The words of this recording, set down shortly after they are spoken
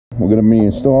we're going to be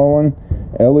installing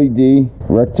LED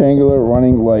rectangular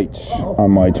running lights on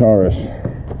my Taurus.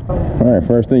 Alright,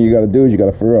 first thing you got to do is you got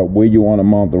to figure out where you want to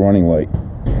mount the running light.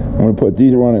 I'm going to put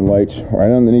these running lights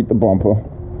right underneath the bumper,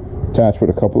 attached with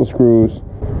a couple of screws,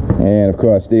 and of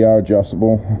course they are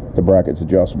adjustable. The bracket's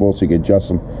adjustable, so you can adjust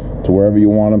them to wherever you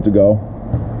want them to go.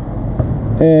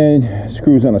 And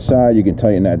screws on the side, you can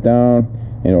tighten that down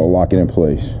and it'll lock it in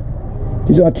place.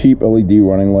 These are cheap LED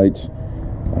running lights,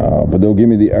 but they'll give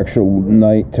me the extra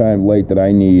nighttime light that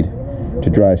I need to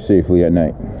drive safely at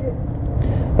night.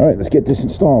 Alright, let's get this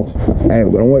installed. Alright,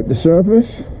 we're going to wipe the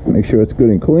surface, make sure it's good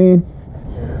and clean.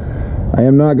 I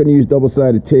am not going to use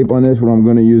double-sided tape on this. What I'm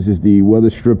going to use is the weather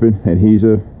stripping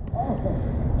adhesive,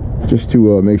 just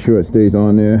to make sure it stays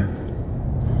on there.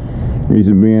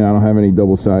 Reason being, I don't have any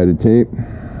double-sided tape.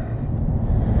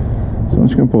 So I'm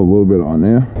just going to put a little bit on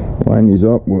there. Line these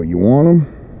up where you want them.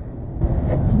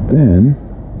 Then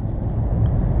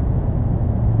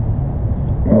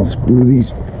I'll screw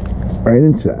these right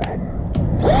inside.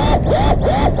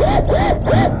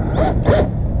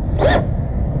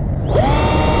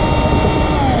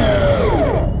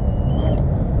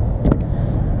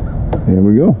 There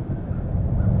we go.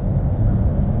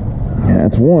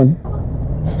 That's one.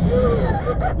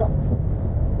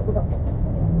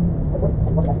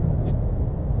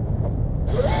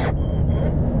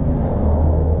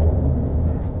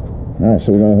 Alright,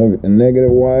 so we're going to hook the negative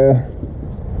wire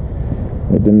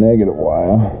with the negative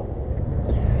wire.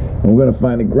 And we're going to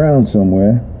find a ground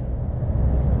somewhere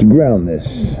to ground this.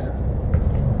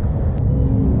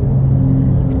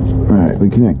 Alright, we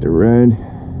connect the red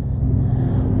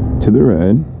to the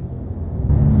red,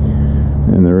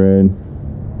 and the red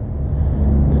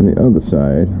to the other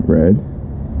side, red.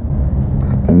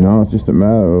 And now it's just a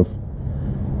matter of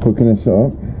hooking this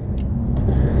up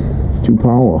to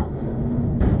power.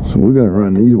 So we're going to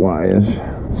run these wires.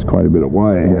 There's quite a bit of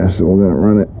wire here, so we're going to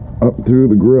run it up through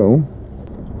the grill.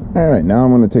 Alright, now I'm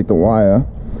going to take the wire,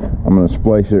 I'm going to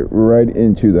splice it right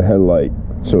into the headlight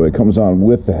so it comes on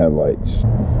with the headlights.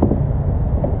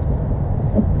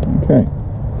 Okay,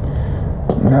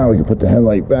 now we can put the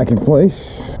headlight back in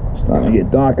place. It's starting to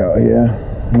get dark out here.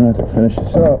 I'm going to have to finish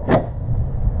this up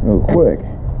real quick.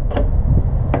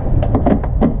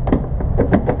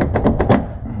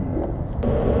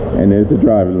 And there's the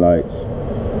driving lights,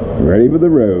 ready for the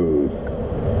road.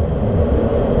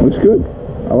 Looks good.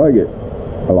 I like it.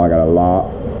 I like it a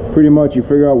lot. Pretty much you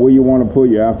figure out where you want to put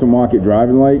your aftermarket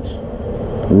driving lights.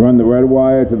 Run the red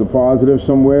wire to the positive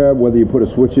somewhere, whether you put a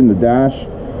switch in the dash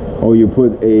or you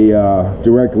put a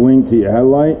direct link to your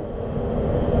headlight.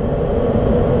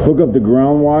 Hook up the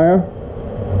ground wire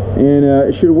and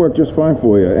it should work just fine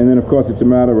for you. And then of course it's a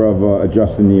matter of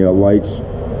adjusting the lights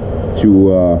to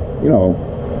you know,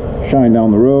 shine down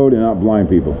the road and not blind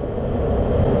people.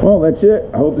 Well, that's it.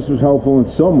 I hope this was helpful in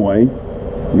some way.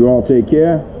 You all take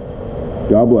care.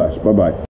 God bless. Bye-bye.